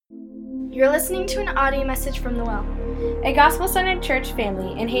You're listening to an audio message from The Well, a gospel-centered church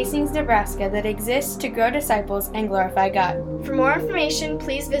family in Hastings, Nebraska that exists to grow disciples and glorify God. For more information,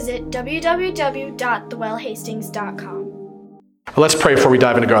 please visit www.thewellhastings.com. Let's pray before we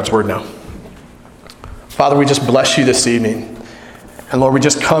dive into God's Word now. Father, we just bless you this evening. And Lord, we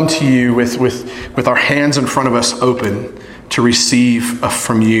just come to you with our hands in front of us open to receive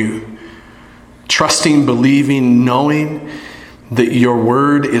from you. Trusting, believing, knowing that your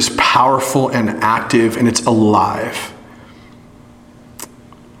word is powerful and active and it's alive.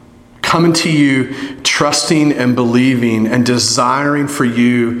 Coming to you, trusting and believing and desiring for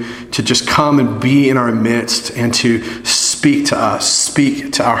you to just come and be in our midst and to speak to us,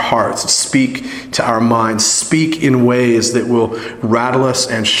 speak to our hearts, speak to our minds, speak in ways that will rattle us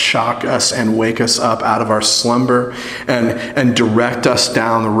and shock us and wake us up out of our slumber and direct us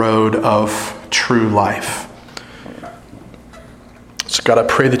down the road of true life. So God, I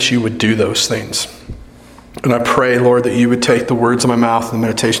pray that you would do those things. And I pray, Lord, that you would take the words of my mouth and the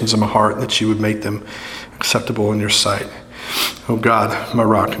meditations of my heart, and that you would make them acceptable in your sight. Oh God, my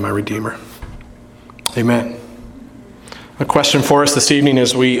rock and my redeemer. Amen. A question for us this evening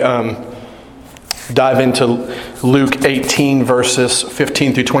as we dive into Luke 18, verses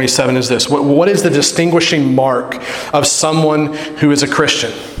 15 through 27 is this. What is the distinguishing mark of someone who is a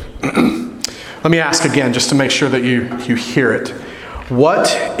Christian? Let me ask again, just to make sure that you hear it. What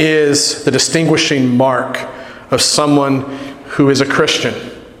is the distinguishing mark of someone who is a Christian?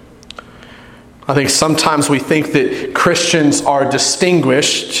 I think sometimes we think that Christians are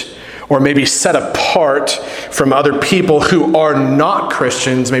distinguished or maybe set apart from other people who are not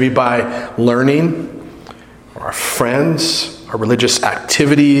Christians, maybe by learning, or our friends, our religious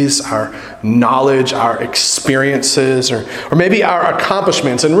activities, our knowledge, our experiences, or maybe our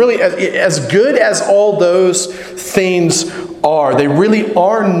accomplishments. And really, as good as all those things are, they really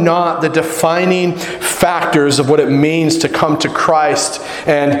are not the defining factors of what it means to come to Christ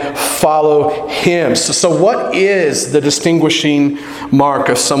and follow Him. So what is the distinguishing mark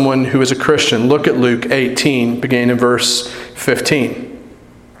of someone who is a Christian? Look at Luke 18, beginning in verse 15.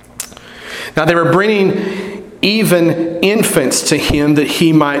 Now they were bringing even infants to him that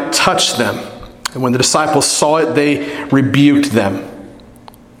he might touch them. And when the disciples saw it, they rebuked them.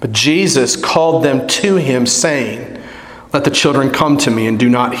 But Jesus called them to him, saying, "Let the children come to me, and do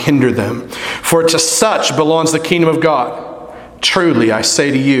not hinder them. For to such belongs the kingdom of God. Truly, I say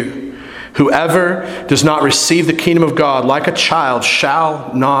to you, whoever does not receive the kingdom of God like a child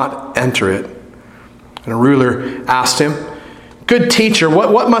shall not enter it." And a ruler asked him, "Good teacher,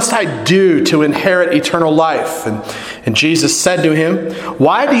 what must I do to inherit eternal life?" And Jesus said to him,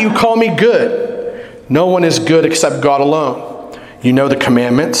 "Why do you call me good? No one is good except God alone. You know the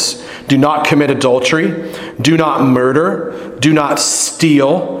commandments. Do not commit adultery. Do not murder. Do not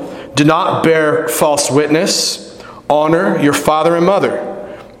steal. Do not bear false witness. Honor your father and mother."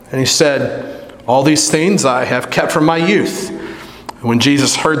 And he said, "All these things I have kept from my youth." And when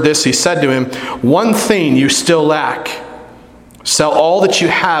Jesus heard this, he said to him, "One thing you still lack. Sell all that you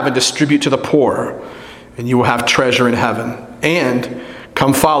have and distribute to the poor, and you will have treasure in heaven. And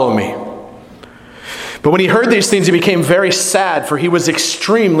come follow me." But when he heard these things, he became very sad, for he was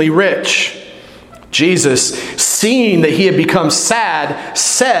extremely rich. Jesus, seeing that he had become sad,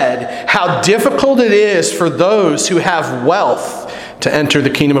 said, "How difficult it is for those who have wealth to enter the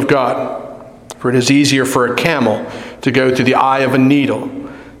kingdom of God. For it is easier for a camel to go through the eye of a needle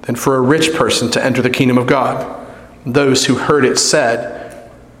than for a rich person to enter the kingdom of God." Those who heard it said,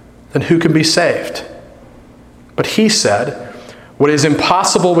 "Then who can be saved?" But he said, "What is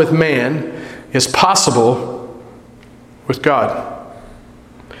impossible with man is possible with God."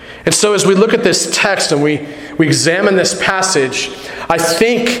 And so as we look at this text and we examine this passage, I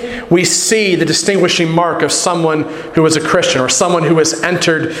think we see the distinguishing mark of someone who is a Christian or someone who has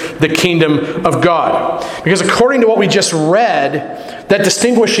entered the kingdom of God. Because according to what we just read, that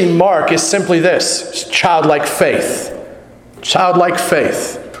distinguishing mark is simply this: it's childlike faith. Childlike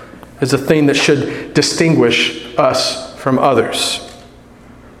faith is the thing that should distinguish us from others.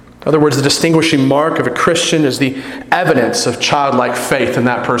 In other words, the distinguishing mark of a Christian is the evidence of childlike faith in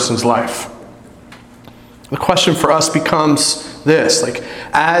that person's life. The question for us becomes this: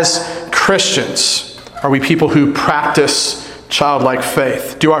 as Christians, are we people who practice childlike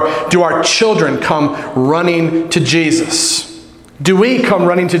faith? Do our children come running to Jesus? Do we come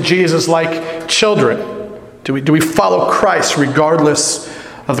running to Jesus like children? Do we follow Christ regardless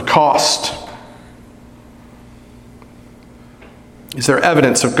of the cost? Is there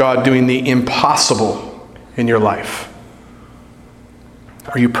evidence of God doing the impossible in your life?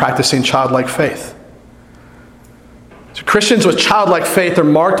 Are you practicing childlike faith? So Christians with childlike faith are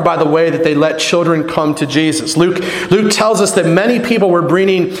marked by the way that they let children come to Jesus. Luke tells us that many people were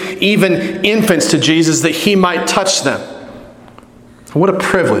bringing even infants to Jesus that he might touch them. What a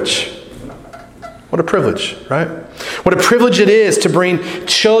privilege. What a privilege, right? What a privilege it is to bring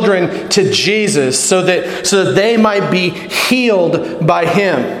children to Jesus so that they might be healed by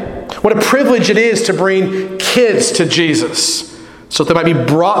him. What a privilege it is to bring kids to Jesus so that they might be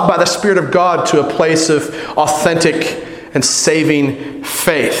brought by the Spirit of God to a place of authentic and saving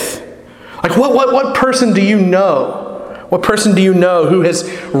faith. Like what person do you know? What person do you know who has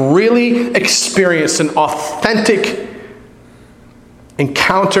really experienced an authentic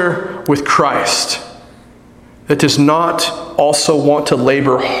encounter with Christ that does not also want to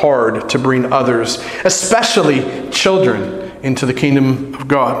labor hard to bring others, especially children, into the kingdom of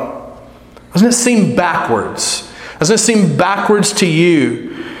God? Doesn't it seem backwards? Doesn't it seem backwards to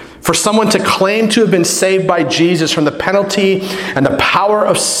you for someone to claim to have been saved by Jesus from the penalty and the power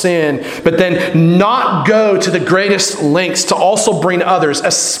of sin, but then not go to the greatest lengths to also bring others,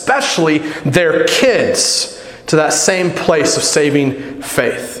 especially their kids, to that same place of saving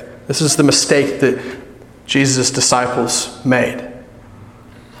faith? This is the mistake that Jesus' disciples made.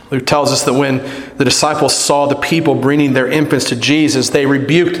 Luke tells us that when the disciples saw the people bringing their infants to Jesus, they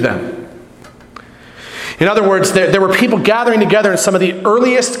rebuked them. In other words, there were people gathering together in some of the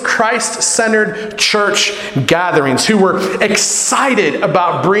earliest Christ-centered church gatherings who were excited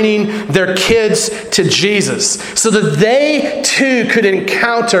about bringing their kids to Jesus so that they too could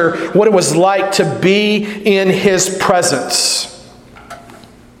encounter what it was like to be in his presence.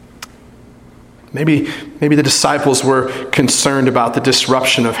 Maybe the disciples were concerned about the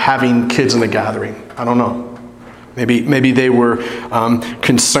disruption of having kids in the gathering. I don't know. Maybe they were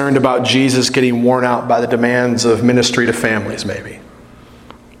concerned about Jesus getting worn out by the demands of ministry to families, maybe.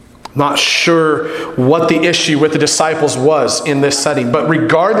 Not sure what the issue with the disciples was in this setting, but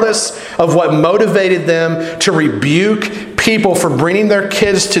regardless of what motivated them to rebuke people for bringing their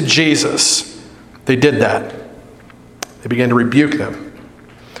kids to Jesus, they did that. They began to rebuke them.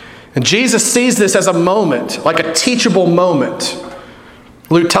 And Jesus sees this as a moment, like a teachable moment.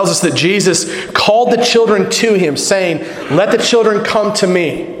 Luke tells us that Jesus called the children to him, saying, "Let the children come to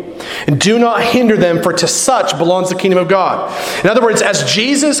me, and do not hinder them, for to such belongs the kingdom of God." In other words, as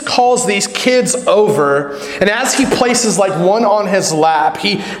Jesus calls these kids over, and as he places like one on his lap,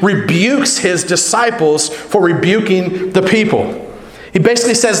 he rebukes his disciples for rebuking the people. He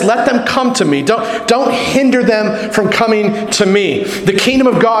basically says, let them come to me. Don't hinder them from coming to me. The kingdom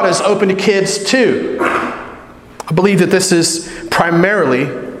of God is open to kids too. I believe that this is primarily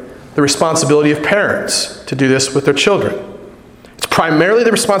the responsibility of parents to do this with their children. It's primarily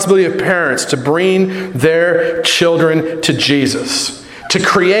the responsibility of parents to bring their children to Jesus, to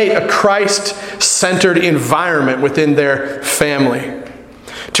create a Christ-centered environment within their family,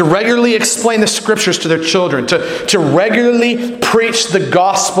 to regularly explain the scriptures to their children, to regularly preach the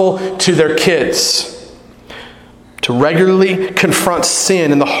gospel to their kids, to regularly confront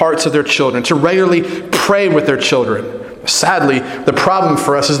sin in the hearts of their children, to regularly pray with their children. Sadly, the problem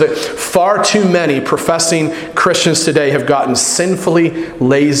for us is that far too many professing Christians today have gotten sinfully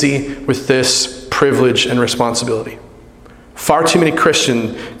lazy with this privilege and responsibility. Far too many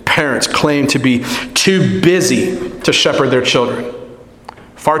Christian parents claim to be too busy to shepherd their children.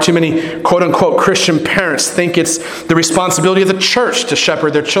 Far too many quote-unquote Christian parents think it's the responsibility of the church to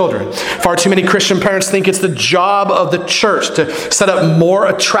shepherd their children. Far too many Christian parents think it's the job of the church to set up more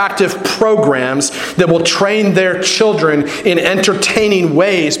attractive programs that will train their children in entertaining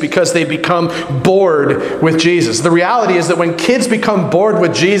ways because they become bored with Jesus. The reality is that when kids become bored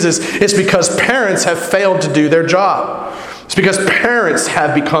with Jesus, it's because parents have failed to do their job. It's because parents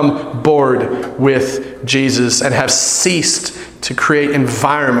have become bored with Jesus and have ceased to create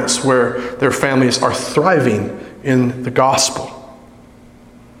environments where their families are thriving in the gospel.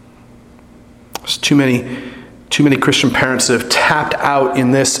 There's too many Christian parents that have tapped out in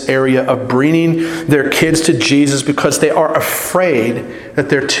this area of bringing their kids to Jesus because they are afraid that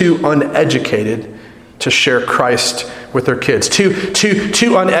they're too uneducated to share Christ with their kids.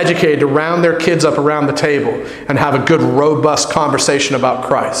 Too uneducated to round their kids up around the table and have a good, robust conversation about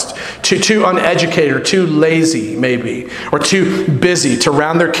Christ. Too uneducated or too lazy, maybe, or too busy to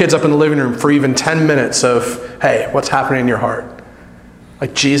round their kids up in the living room for even 10 minutes of, hey, what's happening in your heart?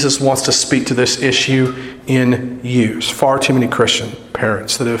 Like Jesus wants to speak to this issue in you. There's far too many Christian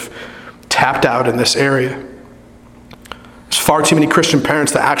parents that have tapped out in this area. There's far too many Christian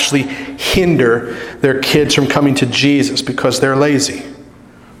parents that actually hinder their kids from coming to Jesus because they're lazy.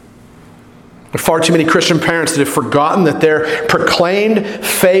 Far too many Christian parents that have forgotten that their proclaimed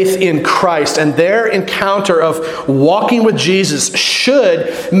faith in Christ and their encounter of walking with Jesus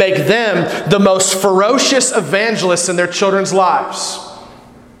should make them the most ferocious evangelists in their children's lives.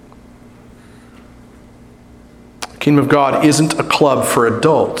 The Kingdom of God isn't a club for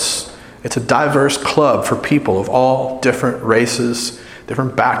adults. It's a diverse club for people of all different races,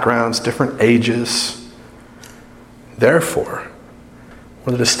 different backgrounds, different ages. Therefore,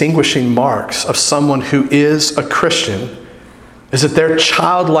 one of the distinguishing marks of someone who is a Christian is that their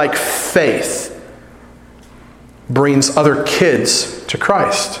childlike faith brings other kids to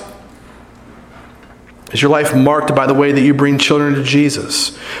Christ. Is your life marked by the way that you bring children to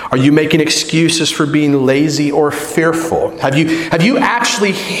Jesus? Are you making excuses for being lazy or fearful? Have you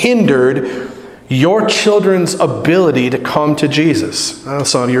actually hindered your children's ability to come to Jesus? I know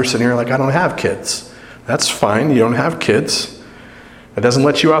some of you are sitting here like, I don't have kids. That's fine. You don't have kids. It doesn't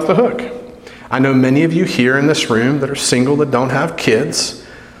let you off the hook. I know many of you here in this room that are single, that don't have kids,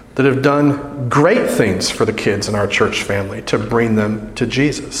 that have done great things for the kids in our church family to bring them to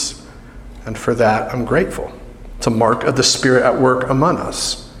Jesus. And for that, I'm grateful. It's a mark of the Spirit at work among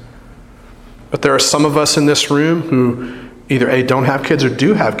us. But there are some of us in this room who either A, don't have kids or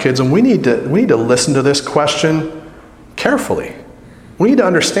do have kids, and we need to listen to this question carefully. We need to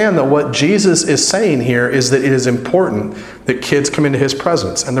understand that what Jesus is saying here is that it is important that kids come into his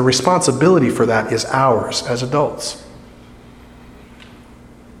presence, and the responsibility for that is ours as adults.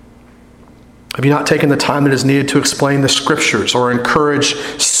 Have you not taken the time that is needed to explain the scriptures or encourage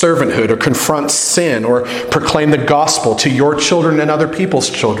servanthood or confront sin or proclaim the gospel to your children and other people's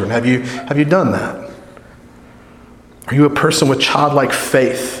children? Have you done that? Are you a person with childlike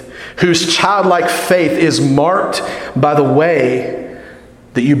faith, whose childlike faith is marked by the way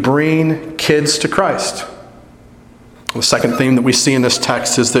that you bring kids to Christ? The second theme that we see in this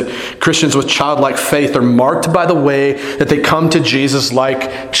text is that Christians with childlike faith are marked by the way that they come to Jesus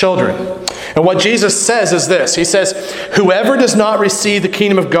like children. And what Jesus says is this. He says, whoever does not receive the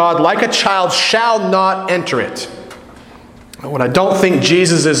kingdom of God like a child shall not enter it. And what I don't think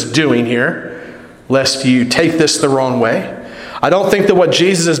Jesus is doing here, lest you take this the wrong way, I don't think that what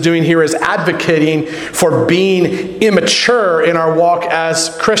Jesus is doing here is advocating for being immature in our walk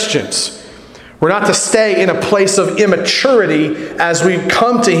as Christians. We're not to stay in a place of immaturity as we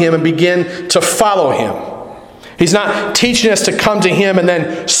come to him and begin to follow him. He's not teaching us to come to him and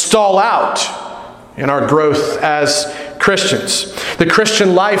then stall out in our growth as Christians. The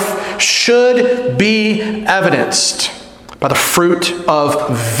Christian life should be evidenced by the fruit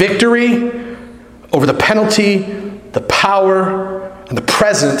of victory over the penalty, the power, and the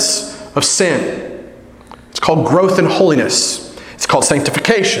presence of sin. It's called growth in holiness. It's called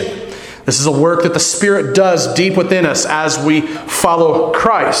sanctification. This is a work that the Spirit does deep within us as we follow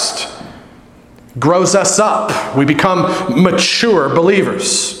Christ. Grows us up. We become mature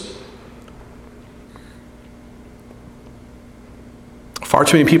believers. Far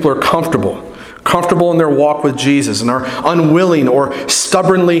too many people are comfortable in their walk with Jesus and are unwilling or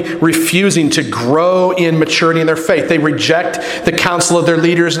stubbornly refusing to grow in maturity in their faith. They reject the counsel of their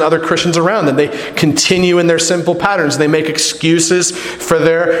leaders and other Christians around them. They continue in their sinful patterns. They make excuses for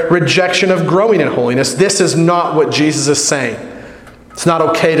their rejection of growing in holiness. This is not what Jesus is saying. It's not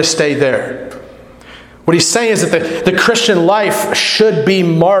okay to stay there. What he's saying is that the Christian life should be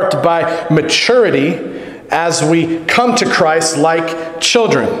marked by maturity as we come to Christ like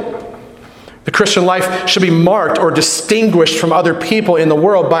children. The Christian life should be marked or distinguished from other people in the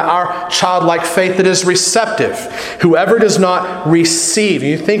world by our childlike faith that is receptive. Whoever does not receive,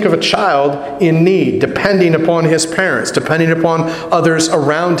 you think of a child in need, depending upon his parents, depending upon others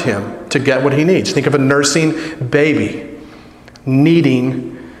around him to get what he needs. Think of a nursing baby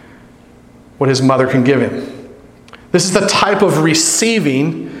needing what his mother can give him. This is the type of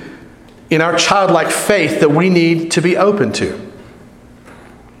receiving in our childlike faith that we need to be open to.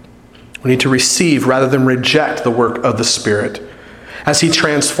 We need to receive rather than reject the work of the Spirit as he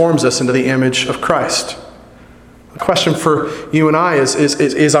transforms us into the image of Christ. The question for you and I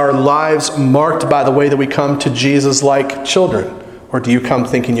is our lives marked by the way that we come to Jesus like children? Or do you come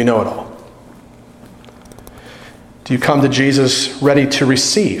thinking you know it all? Do you come to Jesus ready to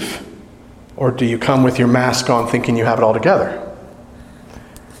receive? Or do you come with your mask on thinking you have it all together?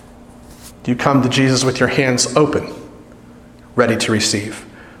 Do you come to Jesus with your hands open, ready to receive?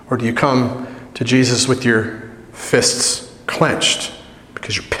 Or do you come to Jesus with your fists clenched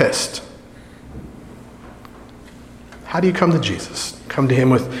because you're pissed? How do you come to Jesus? Come to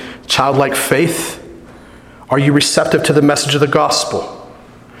him with childlike faith? Are you receptive to the message of the gospel?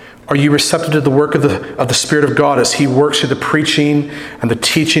 Are you receptive to the work of the Spirit of God as he works through the preaching and the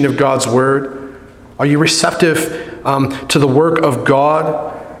teaching of God's word? Are you receptive to the work of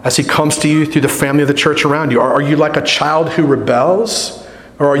God as he comes to you through the family of the church around you? Are you like a child who rebels?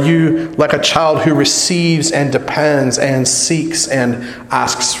 Or are you like a child who receives and depends and seeks and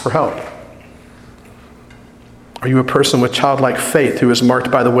asks for help? Are you a person with childlike faith who is marked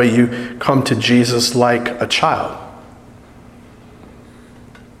by the way you come to Jesus like a child?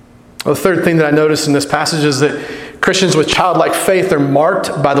 Well, the third thing that I noticed in this passage is that Christians with childlike faith are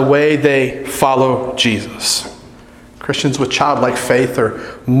marked by the way they follow Jesus. Christians with childlike faith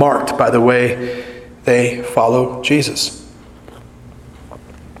are marked by the way they follow Jesus.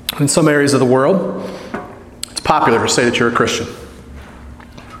 In some areas of the world, it's popular to say that you're a Christian.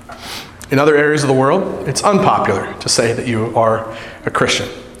 In other areas of the world, it's unpopular to say that you are a Christian.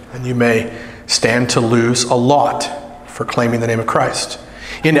 And you may stand to lose a lot for claiming the name of Christ.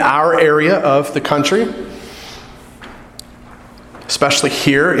 In our area of the country, especially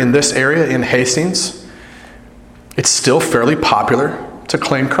here in this area in Hastings, it's still fairly popular to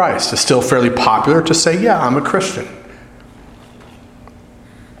claim Christ. It's still fairly popular to say, yeah, I'm a Christian.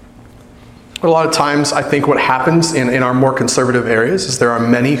 But a lot of times, I think what happens in our more conservative areas is there are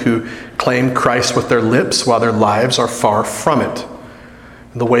many who claim Christ with their lips while their lives are far from it.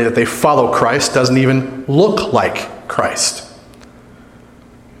 And the way that they follow Christ doesn't even look like Christ.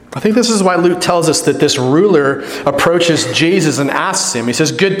 I think this is why Luke tells us that this ruler approaches Jesus and asks him, he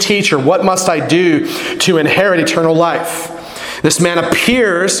says, "Good teacher, what must I do to inherit eternal life?" This man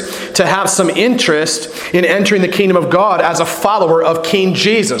appears to have some interest in entering the kingdom of God as a follower of King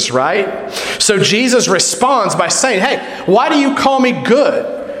Jesus, right? So Jesus responds by saying, "Hey, why do you call me good?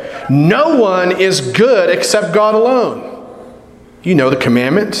 No one is good except God alone. You know the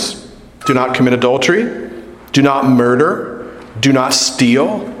commandments. Do not commit adultery. Do not murder. Do not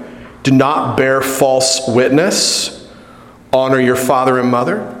steal. Do not bear false witness. Honor your father and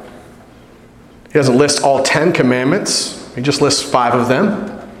mother." He doesn't list all 10 commandments. He just lists 5 of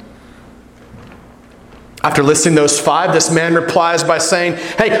them. After listing those 5, this man replies by saying,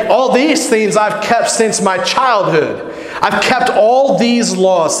 "Hey, all these things I've kept since my childhood. I've kept all these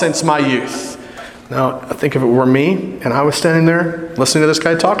laws since my youth." Now, I think if it were me and I was standing there listening to this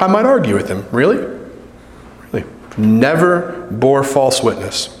guy talk, I might argue with him. Really? Really? Never bore false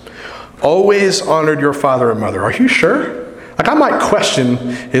witness. Always honored your father and mother. Are you sure? Like, I might question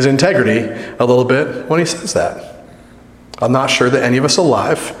his integrity a little bit when he says that. I'm not sure that any of us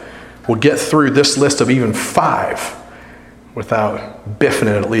alive will get through this list of even 5 without biffing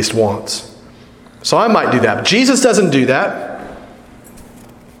it at least once. So I might do that. But Jesus doesn't do that.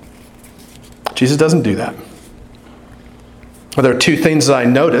 Jesus doesn't do that. Well, there are 2 things that I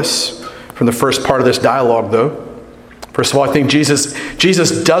notice from the first part of this dialogue, though. First of all, I think Jesus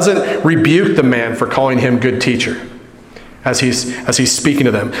doesn't rebuke the man for calling him good teacher as he's speaking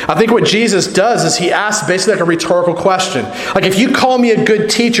to them. I think what Jesus does is he asks basically like a rhetorical question. Like, if you call me a good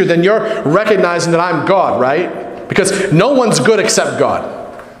teacher, then you're recognizing that I'm God, right? Because no one's good except God.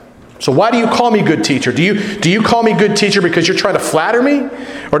 So why do you call me good teacher? Do you call me good teacher because you're trying to flatter me?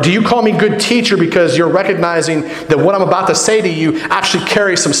 Or do you call me good teacher because you're recognizing that what I'm about to say to you actually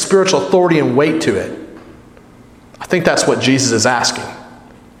carries some spiritual authority and weight to it? I think that's what Jesus is asking.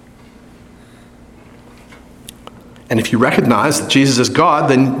 And if you recognize that Jesus is God,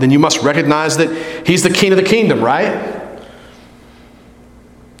 then you must recognize that he's the king of the kingdom, right?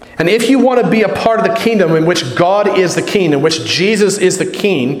 And if you want to be a part of the kingdom in which God is the king, in which Jesus is the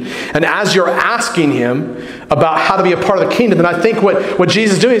king, and as you're asking him about how to be a part of the kingdom, then I think what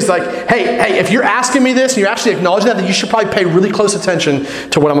Jesus is doing is like, hey, if you're asking me this and you're actually acknowledging that, then you should probably pay really close attention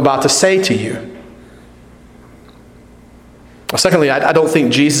to what I'm about to say to you. Secondly, I don't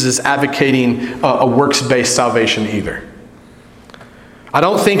think Jesus is advocating a works-based salvation either. I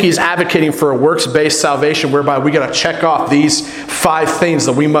don't think he's advocating for a works-based salvation whereby we got to check off these 5 things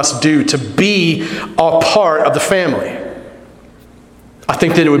that we must do to be a part of the family. I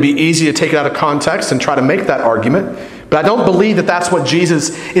think that it would be easy to take it out of context and try to make that argument, but I don't believe that that's what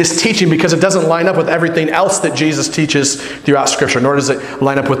Jesus is teaching because it doesn't line up with everything else that Jesus teaches throughout Scripture, nor does it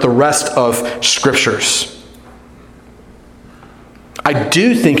line up with the rest of Scriptures. I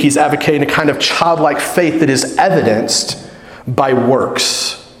do think he's advocating a kind of childlike faith that is evidenced by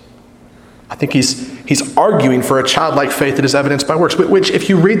works. I think he's arguing for a childlike faith that is evidenced by works, which if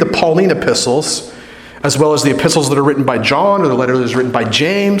you read the Pauline epistles, as well as the epistles that are written by John or the letter that is written by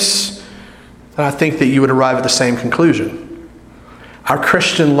James, then I think that you would arrive at the same conclusion. Our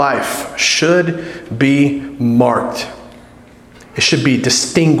Christian life should be marked. It should be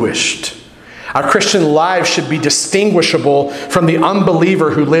distinguished. Our Christian lives should be distinguishable from the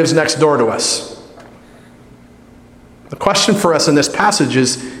unbeliever who lives next door to us. The question for us in this passage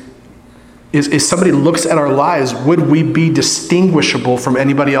is is somebody looks at our lives, would we be distinguishable from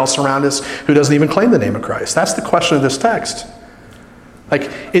anybody else around us who doesn't even claim the name of Christ? That's the question of this text. Like,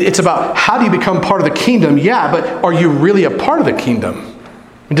 it's about how do you become part of the kingdom? Yeah, but are you really a part of the kingdom?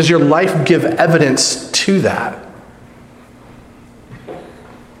 And does your life give evidence to that?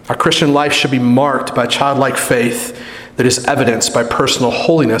 Our Christian life should be marked by childlike faith that is evidenced by personal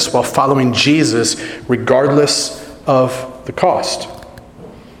holiness while following Jesus regardless of the cost.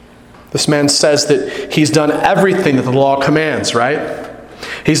 This man says that he's done everything that the law commands, right?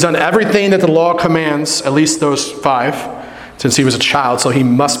 He's done everything that the law commands, at least those 5, since he was a child, so he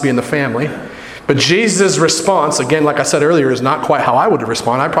must be in the family. But Jesus' response, again, like I said earlier, is not quite how I would have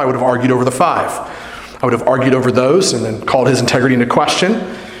responded. I probably would have argued over the 5. I would have argued over those and then called his integrity into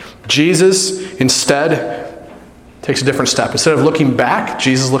question. Jesus, instead, takes a different step. Instead of looking back,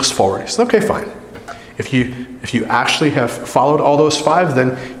 Jesus looks forward. He says, okay, fine. If you actually have followed all those 5,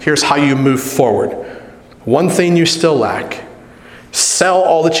 then here's how you move forward. One thing you still lack. Sell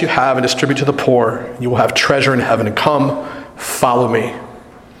all that you have and distribute to the poor. You will have treasure in heaven. And come, follow me.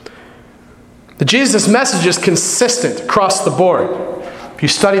 The Jesus message is consistent across the board. If you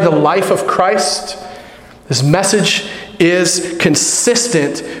study the life of Christ, this message is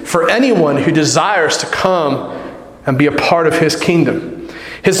consistent for anyone who desires to come and be a part of his kingdom.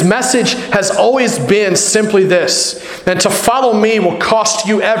 His message has always been simply this, that to follow me will cost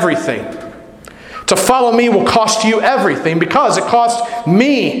you everything. To follow me will cost you everything because it cost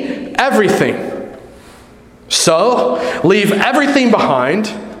me everything. So, leave everything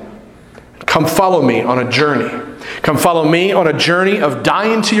behind. Come follow me on a journey. Come follow me on a journey of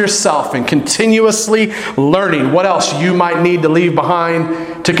dying to yourself and continuously learning what else you might need to leave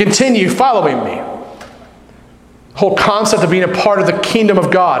behind to continue following me. The whole concept of being a part of the kingdom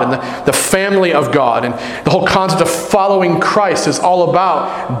of God and the family of God and the whole concept of following Christ is all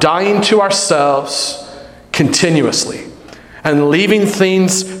about dying to ourselves continuously and leaving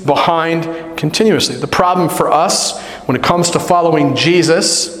things behind continuously. The problem for us when it comes to following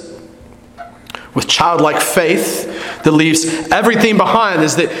Jesus with childlike faith that leaves everything behind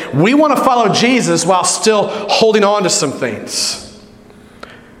is that we want to follow Jesus while still holding on to some things.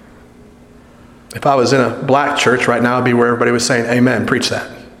 If I was in a black church right now, I'd be where everybody was saying, amen, preach that.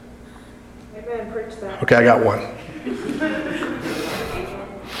 Amen, preach that. Okay, I got one.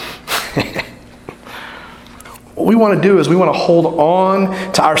 What we want to do is we want to hold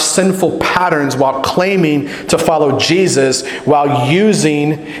on to our sinful patterns while claiming to follow Jesus while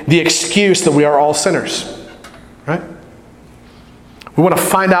using the excuse that we are all sinners. Right? We want to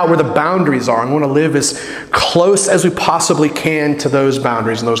find out where the boundaries are and we want to live as close as we possibly can to those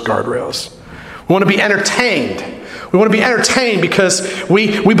boundaries and those guardrails. We want to be entertained. We want to be entertained because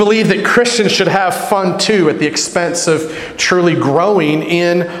we believe that Christians should have fun too at the expense of truly growing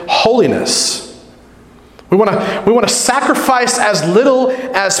in holiness. We want to sacrifice as little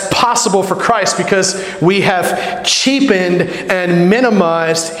as possible for Christ because we have cheapened and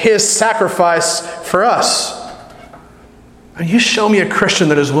minimized his sacrifice for us. And you show me a Christian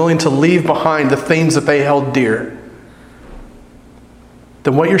that is willing to leave behind the things that they held dear,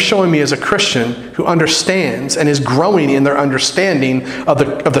 then what you're showing me is a Christian who understands and is growing in their understanding of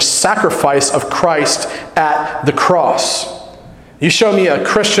the sacrifice of Christ at the cross. You show me a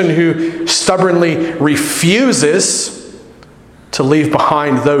Christian who stubbornly refuses to leave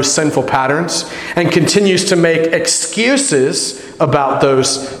behind those sinful patterns and continues to make excuses about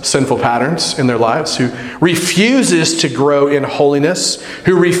those sinful patterns in their lives, who refuses to grow in holiness,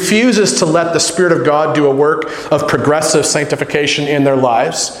 who refuses to let the Spirit of God do a work of progressive sanctification in their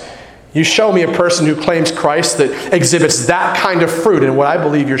lives. You show me a person who claims Christ that exhibits that kind of fruit, and what I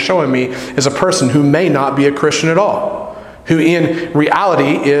believe you're showing me is a person who may not be a Christian at all, who in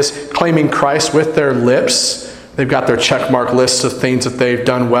reality is claiming Christ with their lips. They've got their checkmark lists of things that they've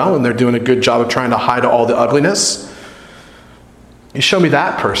done well, and they're doing a good job of trying to hide all the ugliness. You show me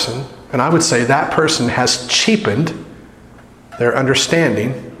that person, and I would say that person has cheapened their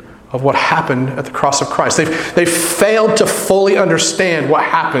understanding of what happened at the cross of Christ. They've failed to fully understand what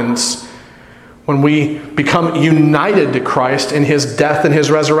happens when we become united to Christ in his death and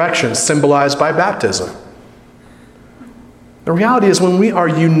his resurrection, symbolized by baptism. The reality is when we are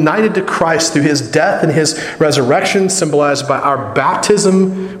united to Christ through his death and his resurrection, symbolized by our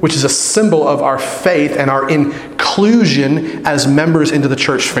baptism, which is a symbol of our faith and our inclusion as members into the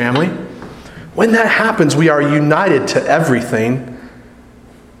church family, when that happens, we are united to everything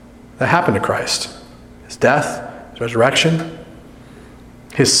that happened to Christ. His death, his resurrection,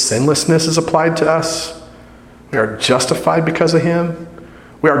 his sinlessness is applied to us. We are justified because of him.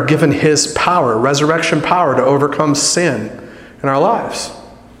 We are given his power, resurrection power, to overcome sin in our lives.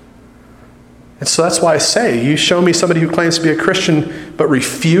 And so that's why I say, you show me somebody who claims to be a Christian but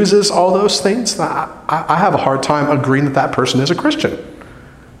refuses all those things, I have a hard time agreeing that that person is a Christian,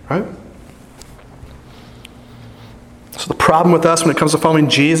 right? So the problem with us when it comes to following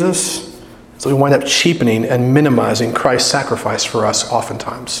Jesus is that we wind up cheapening and minimizing Christ's sacrifice for us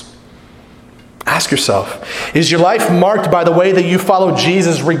oftentimes. Ask yourself, is your life marked by the way that you follow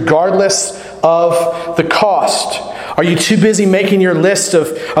Jesus regardless of the cost? Are you too busy making your list of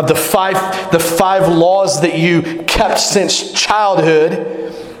the five laws that you kept since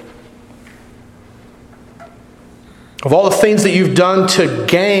childhood? Of all the things that you've done to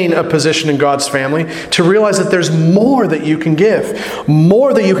gain a position in God's family, to realize that there's more that you can give.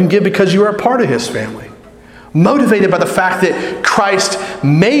 More that you can give because you are a part of His family. Motivated by the fact that Christ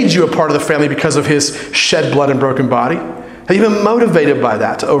made you a part of the family because of His shed blood and broken body. Have you been motivated by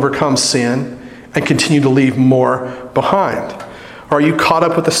that to overcome sin and continue to leave more behind? Or are you caught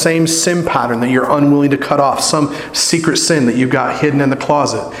up with the same sin pattern that you're unwilling to cut off, some secret sin that you've got hidden in the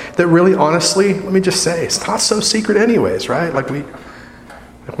closet that really, honestly, let me just say, it's not so secret anyways, right? Like we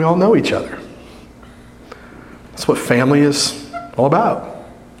all know each other. That's what family is all about.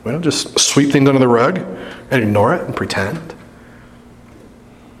 We don't just sweep things under the rug and ignore it and pretend.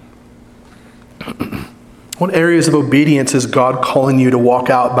 What areas of obedience is God calling you to walk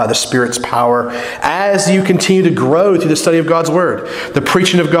out by the Spirit's power as you continue to grow through the study of God's Word, the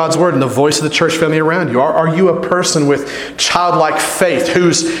preaching of God's Word, and the voice of the church family around you? Are you a person with childlike faith,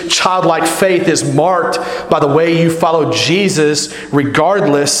 whose childlike faith is marked by the way you follow Jesus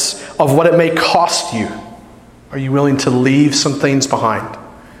regardless of what it may cost you? Are you willing to leave some things behind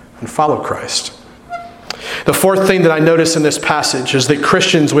and follow Christ? The fourth thing that I notice in this passage is that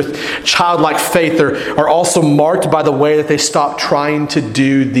Christians with childlike faith are also marked by the way that they stop trying to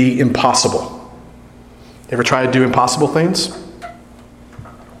do the impossible. You ever try to do impossible things?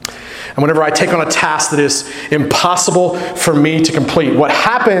 And whenever I take on a task that is impossible for me to complete, what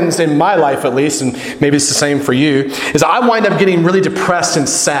happens in my life at least, and maybe it's the same for you, is I wind up getting really depressed and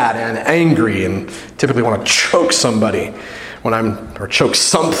sad and angry and typically want to choke somebody or choke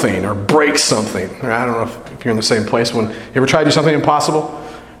something or break something. I don't know if you're in the same place. When you ever try to do something impossible,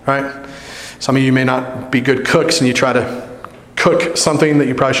 right? Some of you may not be good cooks and you try to cook something that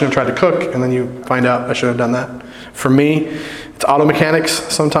you probably shouldn't have tried to cook, and then you find out I should have done that. For me, it's auto mechanics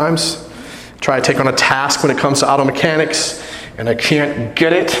sometimes. I try to take on a task when it comes to auto mechanics and I can't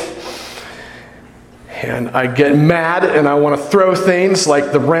get it. And I get mad and I want to throw things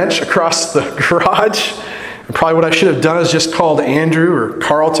like the wrench across the garage. And probably what I should have done is just called Andrew or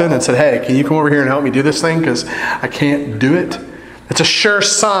Carlton and said, hey, can you come over here and help me do this thing? Because I can't do it. It's a sure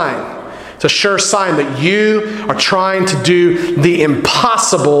sign. It's a sure sign that you are trying to do the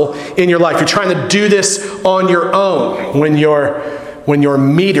impossible in your life. You're trying to do this on your own when your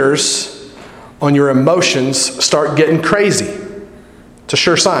meters on your emotions start getting crazy. It's a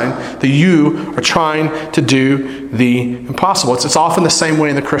sure sign that you are trying to do the impossible. It's often the same way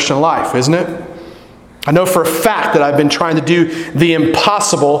in the Christian life, isn't it? I know for a fact that I've been trying to do the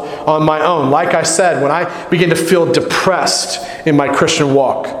impossible on my own. Like I said, when I begin to feel depressed in my Christian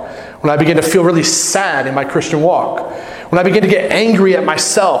walk, when I begin to feel really sad in my Christian walk, when I begin to get angry at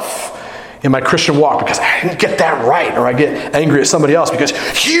myself in my Christian walk because I didn't get that right, or I get angry at somebody else because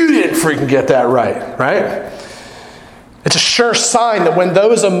you didn't freaking get that right? It's a sure sign that when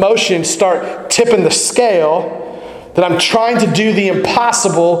those emotions start tipping the scale, that I'm trying to do the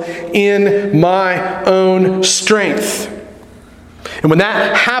impossible in my own strength. And when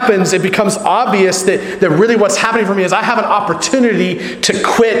that happens, it becomes obvious that really what's happening for me is I have an opportunity to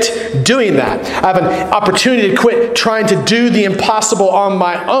quit doing that. I have an opportunity to quit trying to do the impossible on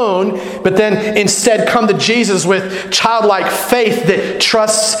my own, but then instead come to Jesus with childlike faith that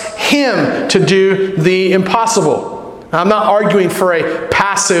trusts Him to do the impossible. Now, I'm not arguing for a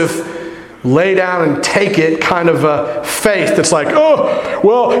passive lay down and take it kind of a faith that's like, oh,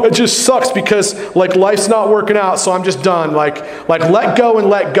 well, it just sucks because like life's not working out, so I'm just done. Like let go and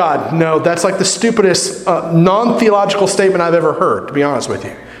let God. No, that's like the stupidest non-theological statement I've ever heard, to be honest with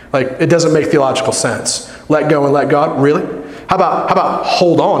you. Like, it doesn't make theological sense. Let go and let God? Really? How about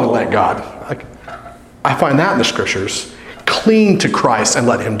hold on and let God? Like, I find that in the scriptures. Cling to Christ and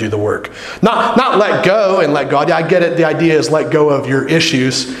let Him do the work. Not let go and let God. Yeah, I get it. The idea is let go of your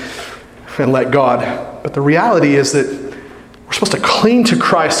issues and let God. But the reality is that we're supposed to cling to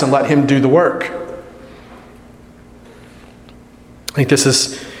Christ and let Him do the work. I think this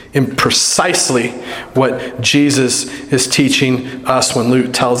is precisely what Jesus is teaching us when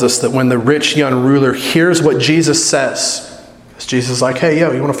Luke tells us that when the rich young ruler hears what Jesus says, Jesus is like, hey,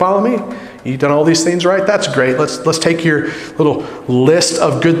 yo, you want to follow me? You've done all these things right? That's great. Let's take your little list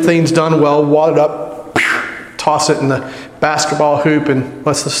of good things done well, wad it up, toss it in the basketball hoop, and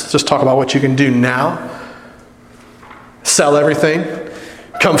let's just talk about what you can do now. Sell everything.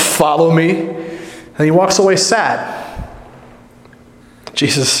 Come follow me. And he walks away sad.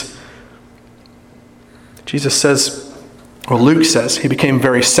 Jesus says, or Luke says, he became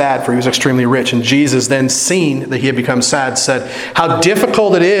very sad for he was extremely rich. And Jesus then, seeing that he had become sad, said, how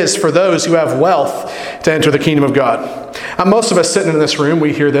difficult it is for those who have wealth to enter the kingdom of God. And most of us sitting in this room,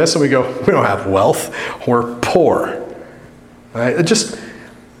 we hear this and we go, we don't have wealth. We're poor. Right? It just,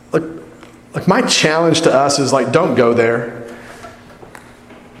 like my challenge to us is like, don't go there.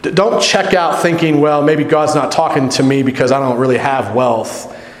 Don't check out thinking, well, maybe God's not talking to me because I don't really have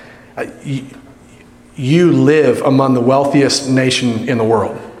wealth. You live among the wealthiest nation in the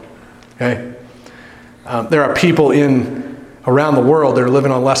world. Okay? There are people around the world that are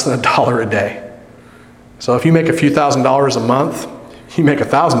living on less than $1 a day. So if you make a few $1,000s a month, you make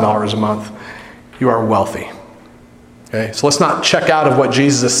 $1,000 a month, you are wealthy. Okay? So let's not check out of what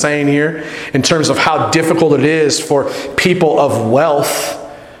Jesus is saying here in terms of how difficult it is for people of wealth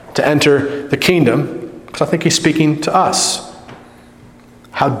to enter the kingdom, because I think he's speaking to us.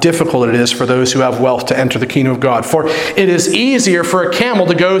 How difficult it is for those who have wealth to enter the kingdom of God. For it is easier for a camel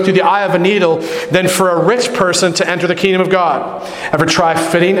to go through the eye of a needle than for a rich person to enter the kingdom of God. Ever try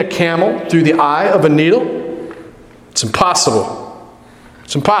fitting a camel through the eye of a needle? It's impossible.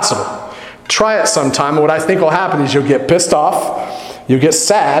 It's impossible. Try it sometime, and what I think will happen is you'll get pissed off, you'll get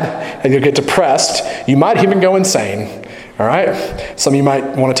sad, and you'll get depressed. You might even go insane. All right? Some of you might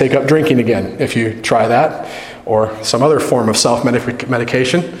want to take up drinking again if you try that, or some other form of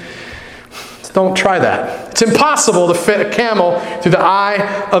self-medication. Don't try that. It's impossible to fit a camel through the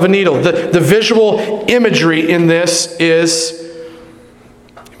eye of a needle. The visual imagery in this is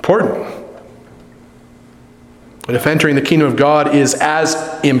important. But if entering the kingdom of God is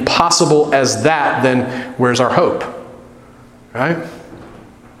as impossible as that, then where's our hope? Right?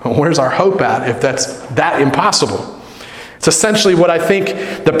 Where's our hope at if that's that impossible? It's essentially what I think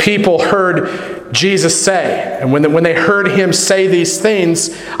the people heard Jesus say. And when they heard him say these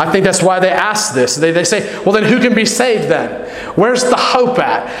things, I think that's why they asked this. They say, well, then who can be saved then? Where's the hope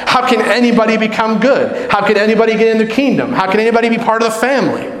at? How can anybody become good? How can anybody get in the kingdom? How can anybody be part of the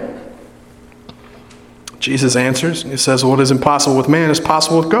family? Jesus answers, and he says, what is impossible with man is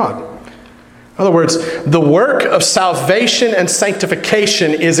possible with God. In other words, the work of salvation and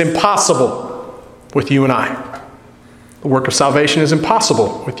sanctification is impossible with you and I. The work of salvation is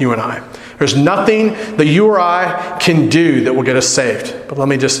impossible with you and I. There's nothing that you or I can do that will get us saved. But let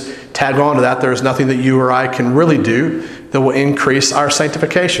me just tag on to that. There's nothing that you or I can really do that will increase our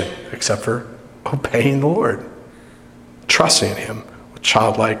sanctification, except for obeying the Lord, trusting in him with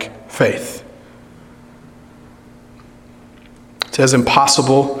childlike faith. It's as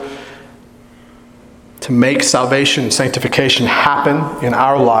impossible to make salvation and sanctification happen in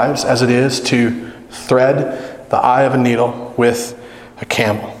our lives as it is to thread the eye of a needle with a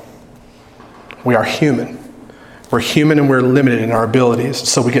camel. We are human. We're human and we're limited in our abilities.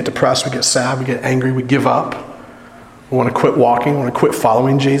 So we get depressed, we get sad, we get angry, we give up. We want to quit walking, we want to quit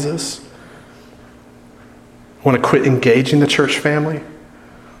following Jesus. We want to quit engaging the church family.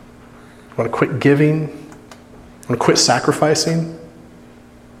 We want to quit giving. We want to quit sacrificing.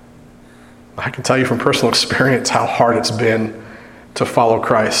 I can tell you from personal experience how hard it's been to follow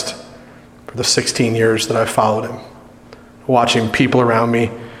Christ for the 16 years that I've followed him. Watching people around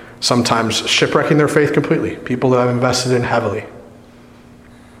me sometimes shipwrecking their faith completely. People that I've invested in heavily.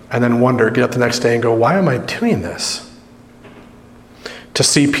 And then get up the next day and go, why am I doing this? To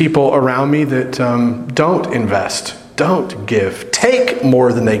see people around me that don't invest, don't give, take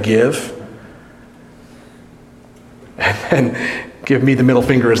more than they give, and then give me the middle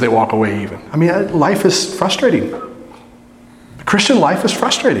finger as they walk away even. I mean, life is frustrating. The Christian life is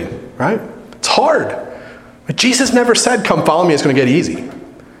frustrating, right? It's hard. But Jesus never said, come follow me, it's going to get easy.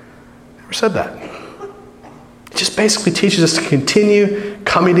 Never said that. He just basically teaches us to continue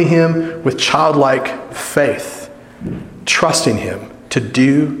coming to him with childlike faith, trusting him to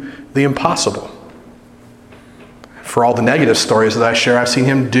do the impossible. For all the negative stories that I share, I've seen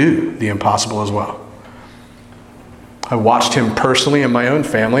him do the impossible as well. I watched him personally in my own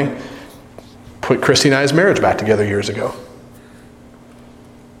family put Christy and I's marriage back together years ago.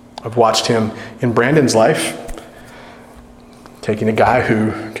 I've watched him in Brandon's life, taking a guy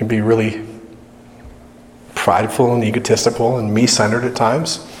who can be really prideful and egotistical and me-centered at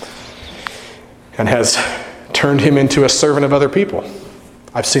times, and has turned him into a servant of other people.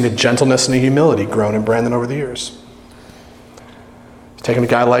 I've seen a gentleness and a humility grown in Brandon over the years. Taking a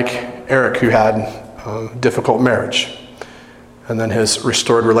guy like Eric who had a difficult marriage and then has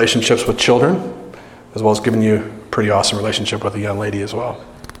restored relationships with children, as well as giving you a pretty awesome relationship with a young lady as well.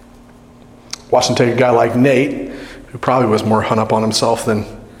 Watch him take a guy like Nate, who probably was more hung up on himself than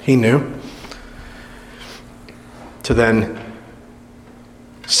he knew, to then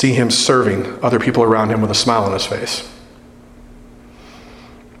see him serving other people around him with a smile on his face.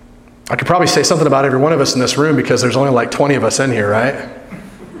 I could probably say something about every one of us in this room because there's only like 20 of us in here, right?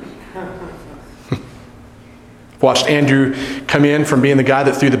 Watched Andrew come in from being the guy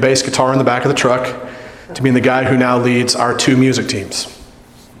that threw the bass guitar in the back of the truck to being the guy who now leads our 2 music teams.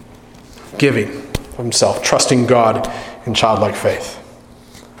 Giving of himself, trusting God in childlike faith.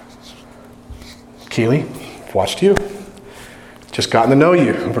 Keely, watched you. Just gotten to know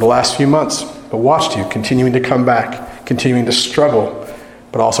you over the last few months, but watched you continuing to come back, continuing to struggle,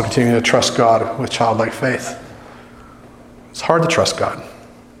 but also continuing to trust God with childlike faith. It's hard to trust God,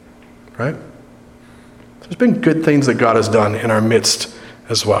 right? There's been good things that God has done in our midst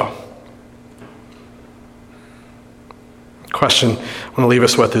as well. The question I want to leave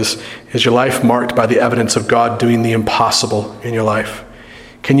us with is your life marked by the evidence of God doing the impossible in your life?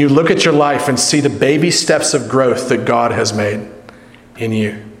 Can you look at your life and see the baby steps of growth that God has made in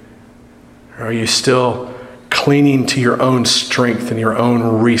you? Or are you still clinging to your own strength and your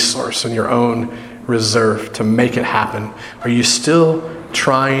own resource and your own reserve to make it happen? Are you still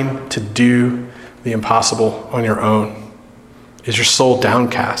trying to do the impossible on your own? Is your soul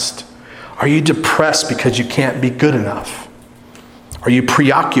downcast? Are you depressed because you can't be good enough? Are you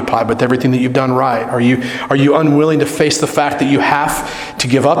preoccupied with everything that you've done right? Are you unwilling to face the fact that you have to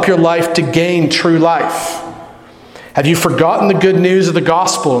give up your life to gain true life? Have you forgotten the good news of the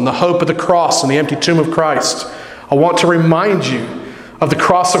gospel and the hope of the cross and the empty tomb of Christ? I want to remind you of the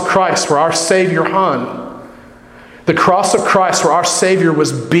cross of Christ where our Savior hung. The cross of Christ where our Savior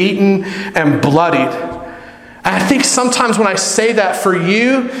was beaten and bloodied. And I think sometimes when I say that for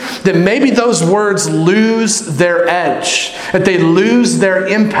you, that maybe those words lose their edge, that they lose their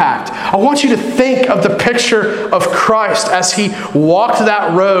impact. I want you to think of the picture of Christ as he walked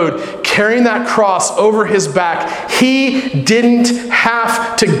that road, carrying that cross over his back. He didn't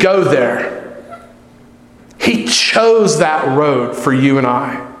have to go there. He chose that road for you and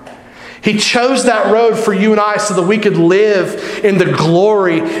I. He chose that road for you and I so that we could live in the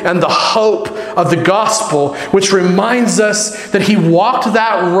glory and the hope of the gospel, which reminds us that he walked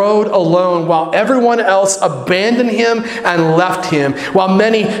that road alone while everyone else abandoned him and left him, while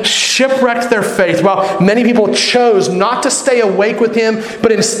many shipwrecked their faith, while many people chose not to stay awake with him,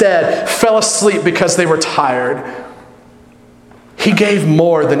 but instead fell asleep because they were tired. He gave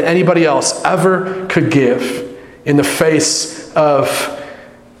more than anybody else ever could give in the face of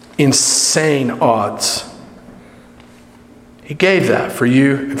insane odds. He gave that for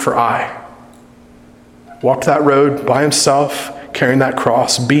you and for I. Walked that road by himself, carrying that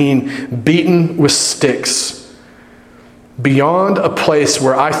cross, being beaten with sticks, beyond a place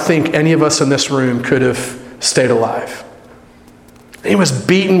where I think any of us in this room could have stayed alive. He was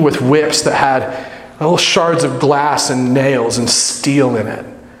beaten with whips that had little shards of glass and nails and steel in it.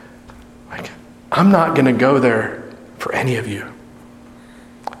 I'm not going to go there for any of you.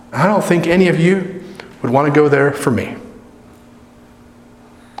 I don't think any of you would want to go there for me.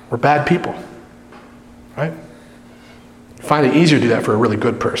 We're bad people, right? You find it easier to do that for a really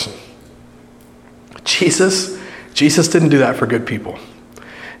good person. Jesus didn't do that for good people.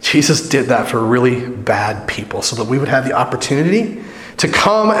 Jesus did that for really bad people so that we would have the opportunity to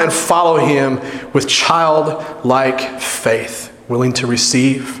come and follow him with childlike faith, willing to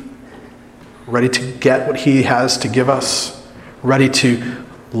receive, ready to get what he has to give us, ready to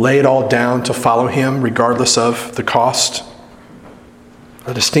lay it all down to follow him regardless of the cost.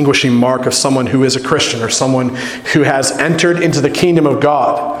 A distinguishing mark of someone who is a Christian or someone who has entered into the kingdom of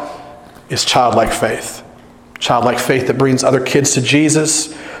God is childlike faith. Childlike faith that brings other kids to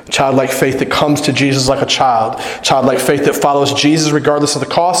Jesus. Childlike faith that comes to Jesus like a child. Childlike faith that follows Jesus regardless of the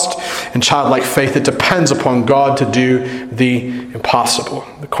cost. And childlike faith that depends upon God to do the impossible.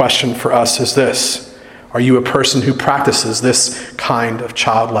 The question for us is this: are you a person who practices this kind of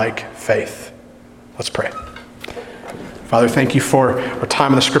childlike faith? Let's pray. Father, thank you for our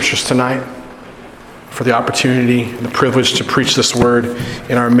time in the scriptures tonight, for the opportunity and the privilege to preach this word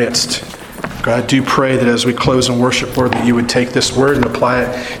in our midst. God, I do pray that as we close in worship, Lord, that you would take this word and apply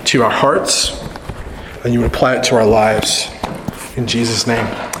it to our hearts, and you would apply it to our lives. In Jesus' name,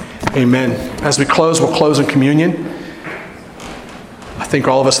 amen. As we close, we'll close in communion. think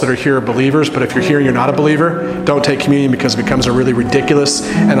all of us that are here are believers, but if you're here and you're not a believer, don't take communion because it becomes a really ridiculous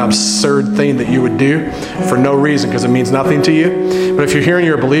and absurd thing that you would do for no reason because it means nothing to you. But if you're here and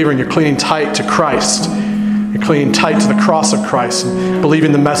you're a believer and you're clinging tight to Christ, you're clinging tight to the cross of Christ and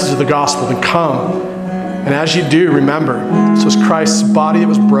believing the message of the gospel, then come. And as you do, remember, this was Christ's body that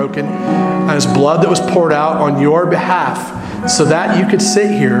was broken and his blood that was poured out on your behalf so that you could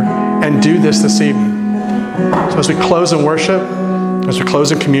sit here and do this evening. So as we close in worship, as we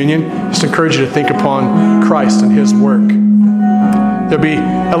close in communion, just encourage you to think upon Christ and his work. There'll be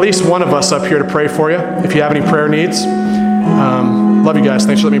at least one of us up here to pray for you if you have any prayer needs. Love you guys.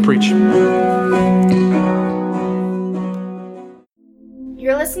 Thanks for letting me preach.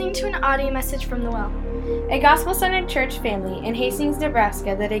 You're listening to an audio message from The Well, a gospel-centered church family in Hastings,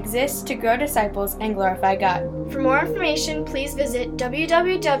 Nebraska that exists to grow disciples and glorify God. For more information, please visit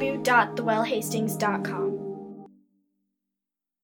www.thewellhastings.com.